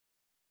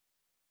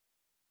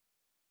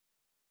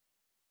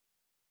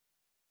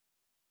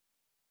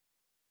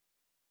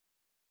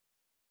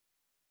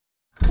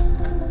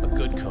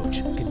good coach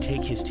can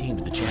take his team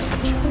to the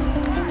championship.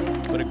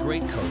 But a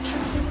great coach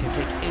can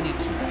take any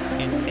team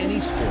in any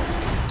sport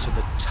to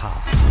the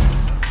top.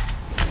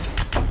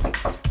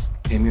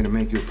 Came here to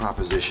make you a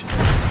proposition.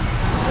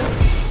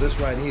 This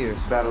right here is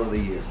Battle of the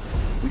Year.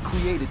 We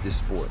created this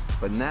sport,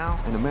 but now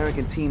an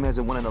American team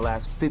hasn't won in the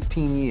last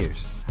 15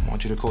 years. I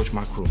want you to coach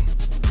my crew.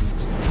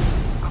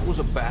 I was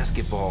a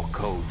basketball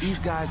coach. These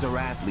guys are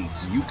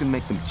athletes. You can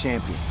make them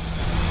champions.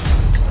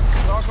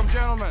 Welcome,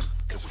 gentlemen.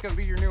 This is going to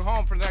be your new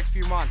home for the next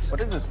few months.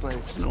 What is this place?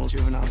 It's an old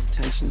juvenile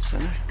detention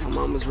center. My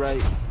mom was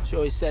right. She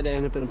always said I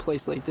end up in a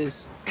place like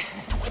this.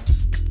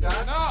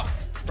 Enough!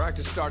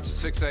 Practice starts at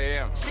 6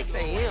 a.m. 6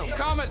 a.m.?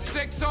 Come at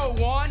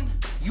 6:01,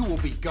 you will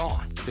be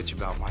gone. Bitch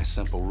about my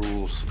simple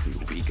rules, you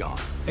will be gone.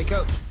 Hey,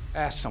 coach.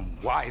 Ask some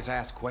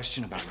wise-ass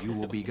question about you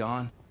will be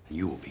gone, and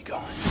you will be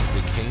gone.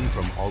 They came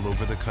from all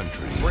over the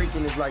country.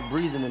 Breathing is like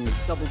breathing in me.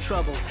 Double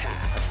trouble.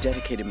 I've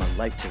dedicated my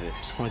life to this.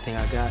 It's the only thing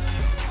I got.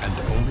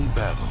 And only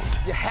battled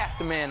You're half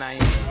the man I am.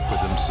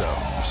 for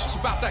themselves. It's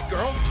about that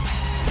girl.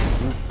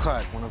 You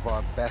cut one of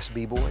our best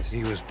B-boys.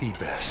 He was the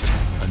best.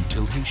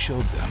 Until he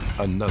showed them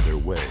another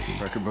way.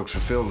 Record books are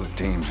filled with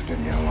teams that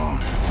didn't get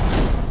along.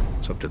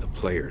 It's up to the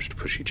players to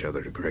push each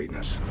other to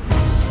greatness.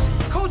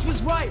 Coach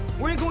was right.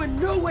 We ain't going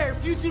nowhere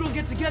if you two don't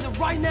get together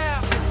right now.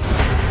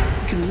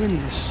 We can win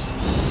this.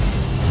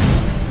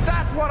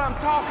 That's what I'm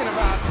talking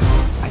about.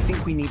 I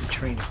think we need a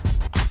trainer.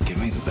 Give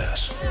me the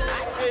best.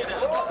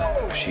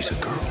 She's a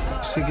girl.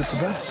 So get the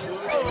best.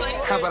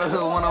 How about a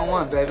little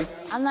one-on-one, baby?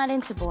 I'm not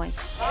into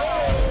boys.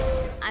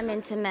 I'm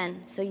into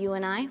men, so you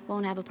and I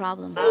won't have a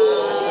problem.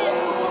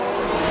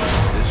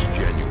 This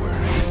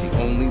January, The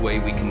only way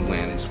we can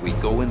win is if we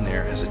go in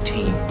there as a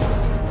team.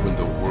 when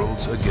the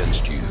world's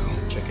against you,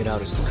 Check it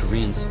out, it's the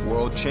Koreans.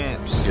 World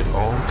champs. it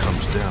all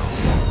comes down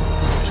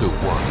to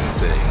one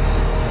thing.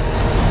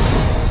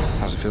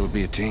 How's it feel to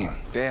be a team?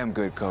 Damn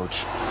good,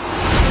 coach.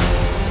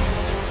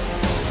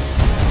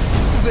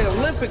 This is the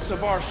Olympics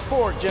of our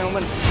sport,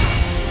 gentlemen.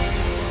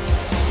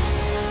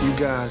 You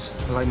guys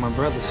are like my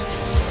brothers.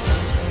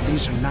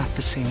 These are not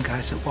the same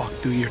guys that walked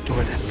through your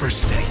door that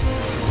first day.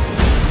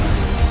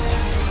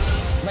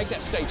 Make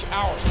that stage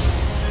ours.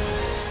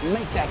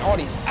 Make that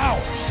audience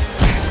ours.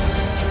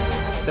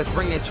 Let's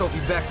bring that trophy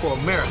back for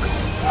America.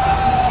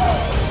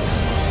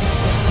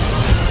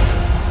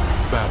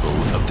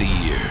 Battle of the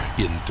Year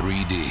in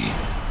 3D.